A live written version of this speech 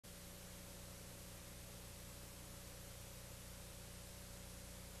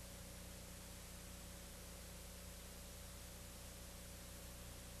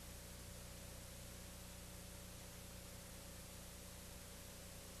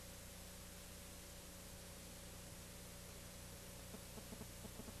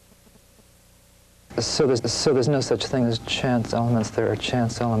So there's no such thing as chance elements. There are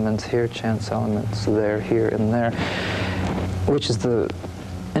chance elements here, chance elements there, here, and there, which is the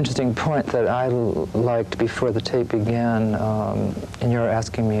interesting point that I liked before the tape began. And you're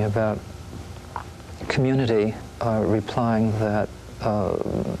asking me about community, replying that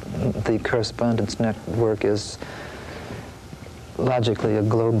the correspondence network is logically a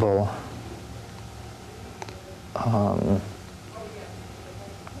global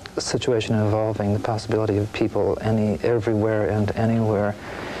situation involving the possibility of people everywhere and anywhere.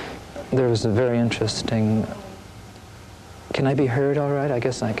 There's a very interesting... Can I be heard all right? I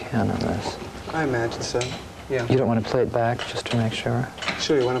guess I can on this. I imagine so, yeah. You don't want to play it back just to make sure?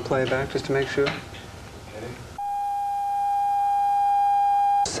 Sure, you want to play it back just to make sure?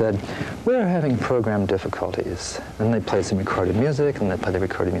 Said, we're having program difficulties. And they played some recorded music, and they played the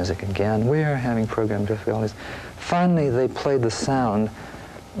recorded music again. We're having program difficulties. Finally, they played the sound,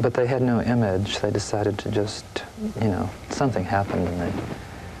 but they had no image. They decided to just, you know, something happened, and they...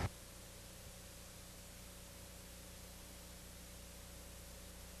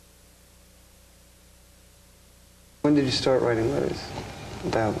 When did you start writing letters?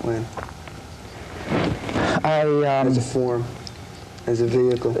 About when? As a form, as a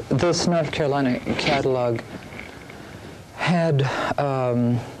vehicle. This North Carolina catalog had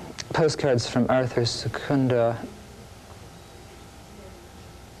postcards from Arthur Secunda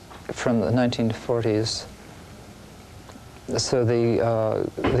from the 1940s. So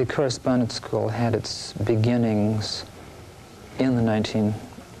the correspondence school had its beginnings in the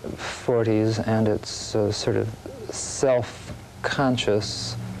 1940s, and its sort of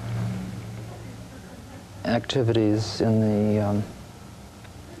self-conscious activities in the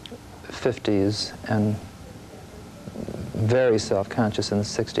 50s, and very self-conscious in the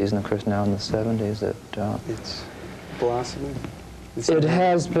 60s, and of course now in the 70s. It's blossoming. It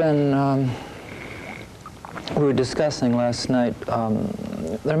has been, we were discussing last night,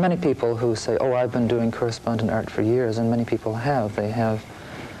 there are many people who say, oh, I've been doing correspondent art for years, and many people have. They have,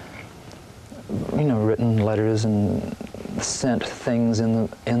 you know, written letters and sent things in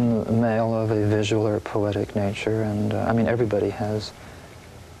the mail of a visual or poetic nature, and I mean, everybody has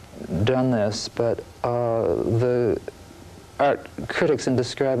done this, but the art critics, in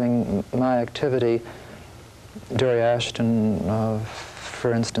describing my activity, Dory Ashton,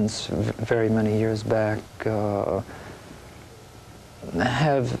 for instance, very many years back,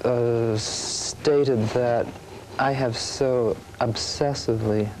 have stated that I have so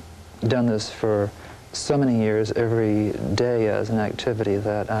obsessively done this for so many years, every day as an activity,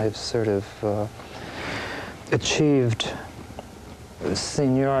 that I've sort of achieved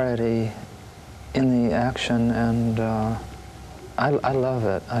seniority in the action, and I love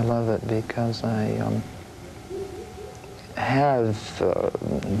it. I love it because I have,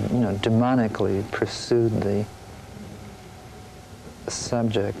 you know, demonically pursued the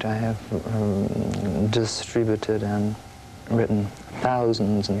subject. I have distributed and written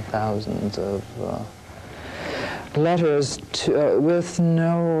thousands and thousands of letters to, with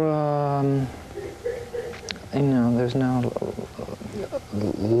no, you know, there's no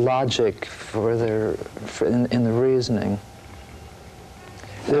logic for in the reasoning.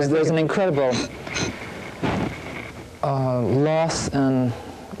 There's an incredible loss and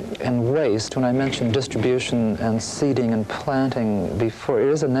waste. When I mentioned distribution and seeding and planting before, it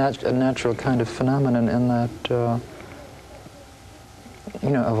is a natural kind of phenomenon in that, you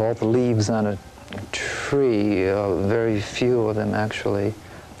know, of all the leaves on a tree, very few of them actually,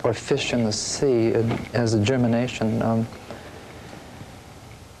 or fish in the sea, as a germination.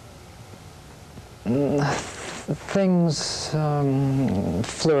 Things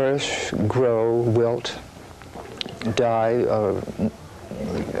flourish, grow, wilt, die.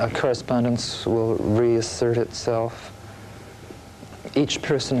 A correspondence will reassert itself. Each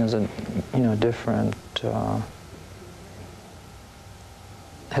person is a, you know, different,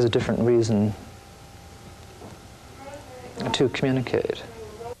 has a different reason to communicate.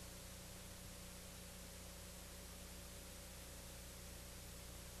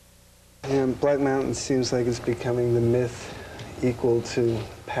 And Black Mountain seems like it's becoming the myth equal to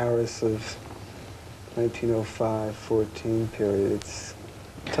Paris of 1905-14 period. It's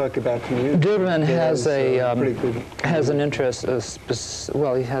talk about community. Goodman has an interest.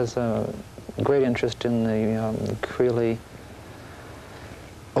 Well, he has a great interest in the Creeley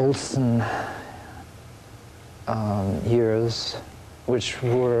Olson years, which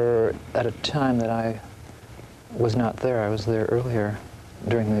were at a time that I was not there. I was there earlier,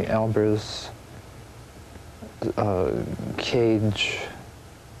 during the Albers, Cage,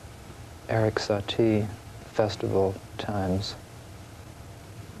 Eric Satie festival times.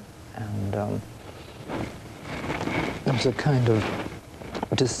 And there was a kind of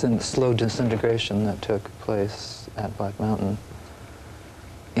slow disintegration that took place at Black Mountain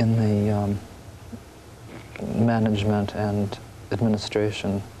in the management and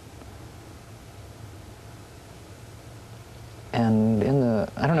administration. And in the,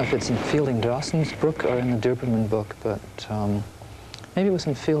 I don't know if it's in Fielding Dawson's book or in the Duberman book, but maybe it was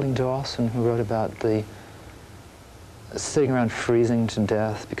in Fielding Dawson who wrote about the sitting around freezing to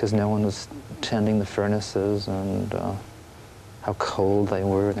death because no one was tending the furnaces, and how cold they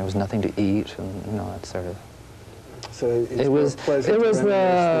were, and there was nothing to eat, and you know, that sort of. So it was pleasant to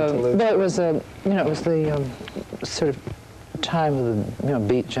live. But it was a, you know, it was the sort of time of the, you know,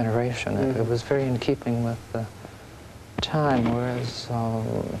 Beat generation. It was very in keeping with the time, whereas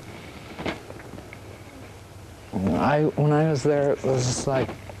when I was there, it was like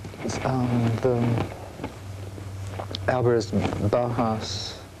the Albert's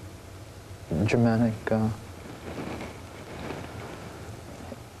Bauhaus, Germanic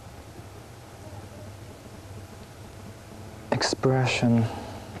expression.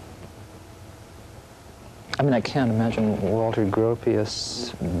 I mean, I can't imagine Walter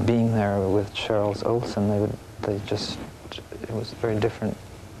Gropius being there with Charles Olson. It was a very different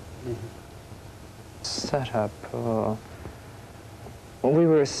setup. We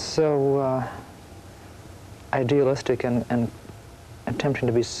were so idealistic and attempting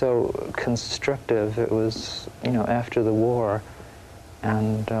to be so constructive. It was, you know, after the war,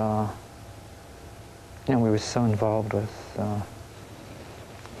 and you know, we were so involved with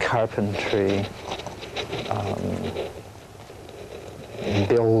carpentry,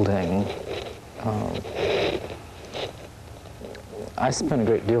 building. I spent a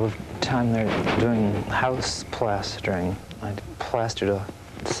great deal of time there doing house plastering. I plastered a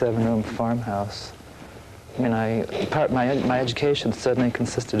 7-room farmhouse. I mean, my education suddenly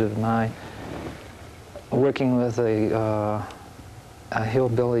consisted of my working with a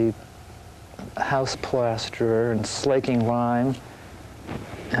hillbilly house plasterer and slaking lime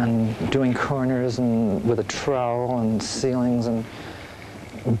and doing corners and with a trowel and ceilings and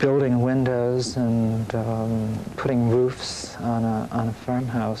building windows and putting roofs on a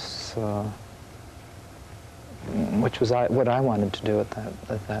farmhouse, which was what I wanted to do at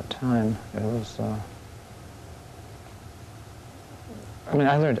that time. It was. I mean,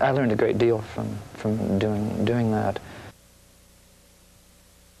 I learned a great deal from doing that.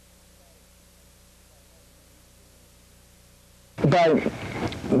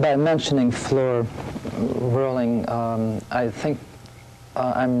 By mentioning floor rolling, I think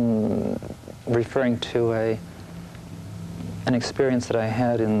I'm referring to an experience that I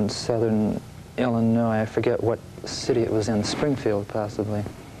had in southern Illinois. I forget what city it was in, Springfield possibly.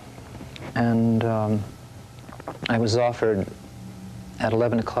 And I was offered at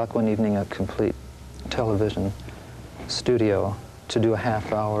 11 o'clock one evening a complete television studio to do a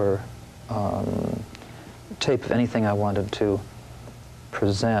half-hour tape of anything I wanted to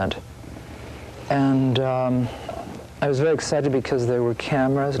present. And I was very excited because there were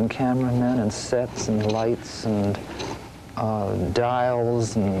cameras and cameramen and sets and lights and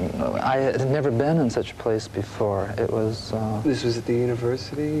dials, and I had never been in such a place before. It was... This was at the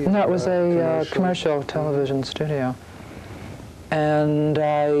university? No, it was a commercial television studio. And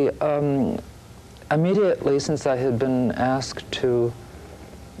I immediately, since I had been asked to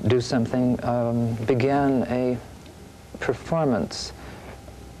do something, began a performance.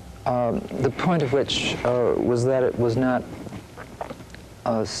 The point of which was that it was not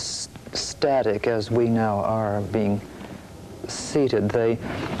static as we now are being seated. They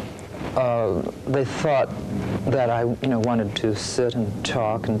thought that I, you know, wanted to sit and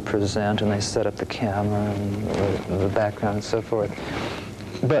talk and present, and they set up the camera and the background and so forth.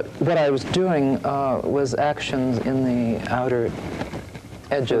 But what I was doing was actions in the outer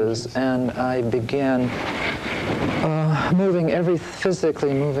edges, and I began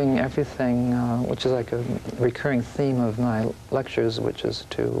physically moving everything, which is like a recurring theme of my lectures, which is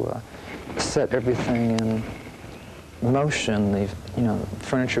to set everything in motion. The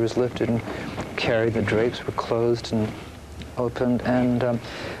furniture was lifted and carried, the drapes were closed and opened, and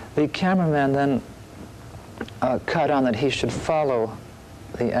the cameraman then caught on that he should follow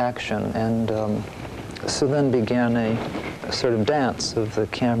the action, and so then began a sort of dance of the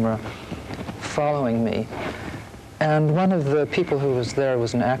camera following me. And one of the people who was there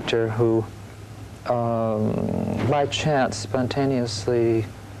was an actor who, by chance, spontaneously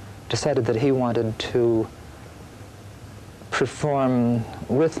decided that he wanted to perform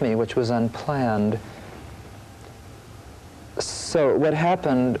with me, which was unplanned. So what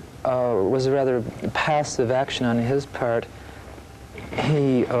happened was a rather passive action on his part.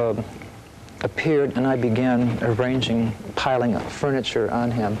 He appeared, and I began arranging, piling up furniture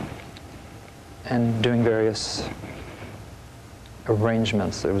on him and doing various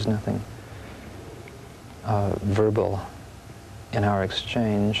arrangements. There was nothing verbal in our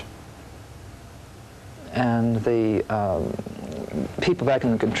exchange. And the people back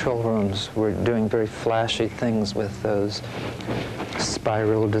in the control rooms were doing very flashy things with those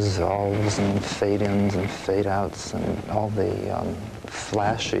spiral dissolves and fade-ins and fade-outs and all the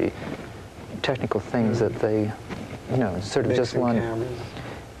flashy technical things that they, you know, sort of just want.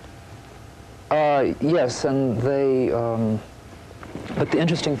 Yes, and they. But the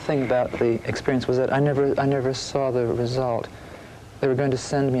interesting thing about the experience was that I never saw the result. They were going to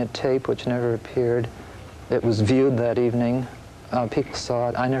send me a tape which never appeared. It was viewed that evening. People saw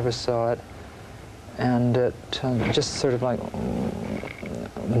it. I never saw it. And it just sort of like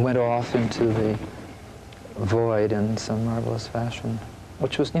went off into the void in some marvelous fashion,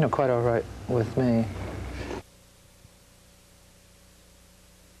 which was, you know, quite all right with me.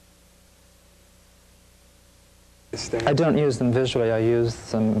 I don't use them visually. I use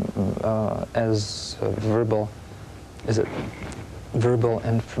them as verbal. Is it verbal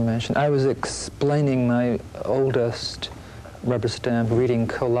information? I was explaining my oldest rubber stamp, reading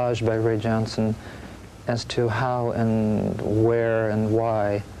Collage by Ray Johnson, as to how and where and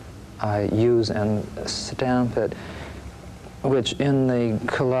why I use and stamp it, which in the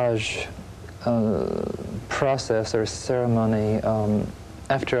collage process or ceremony,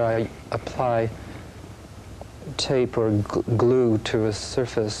 after I apply tape or glue to a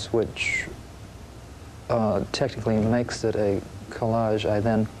surface which technically makes it a collage, I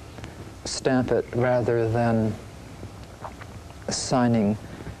then stamp it rather than signing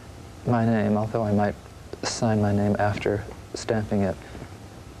my name, although I might sign my name after stamping it.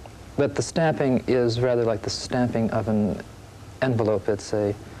 But the stamping is rather like the stamping of an envelope. It's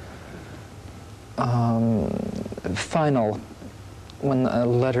a final, when a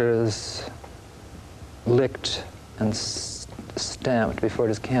letter is licked and stamped before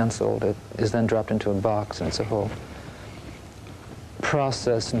it is canceled, it is then dropped into a box, and it's a whole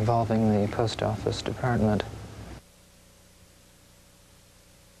process involving the post office department.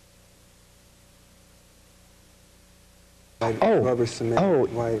 Rubber cement,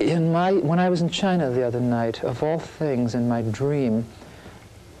 white. When I was in China the other night, of all things, in my dream,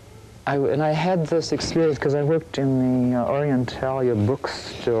 and I had this experience because I worked in the Orientalia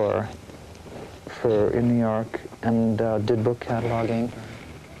bookstore in New York, and did book cataloging,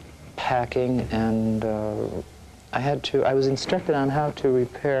 packing, and I was instructed on how to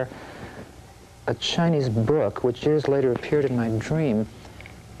repair a Chinese book, which years later appeared in my dream.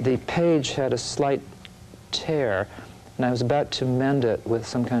 The page had a slight tear, and I was about to mend it with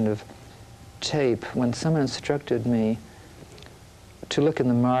some kind of tape when someone instructed me to look in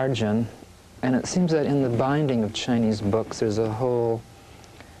the margin, and it seems that in the binding of Chinese books there's a whole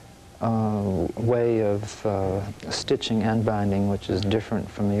way of stitching and binding which is different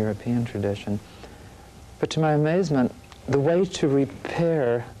from the European tradition. But to my amazement, the way to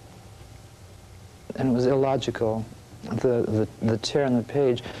repair, and it was illogical, the tear on the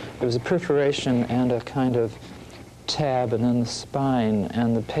page, there was a perforation and a kind of tab and then the spine,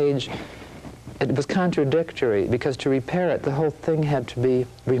 and the page, it was contradictory, because to repair it, the whole thing had to be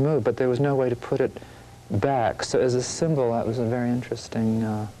removed, but there was no way to put it back. So as a symbol, that was a very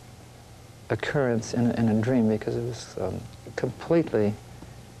interesting occurrence in a dream, because it was completely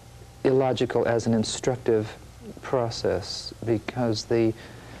illogical as an instructive process, because the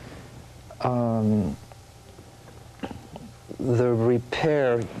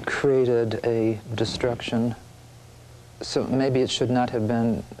repair created a destruction, so maybe it should not have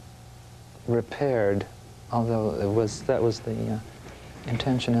been repaired, although that was the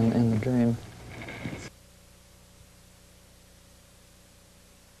intention in the dream.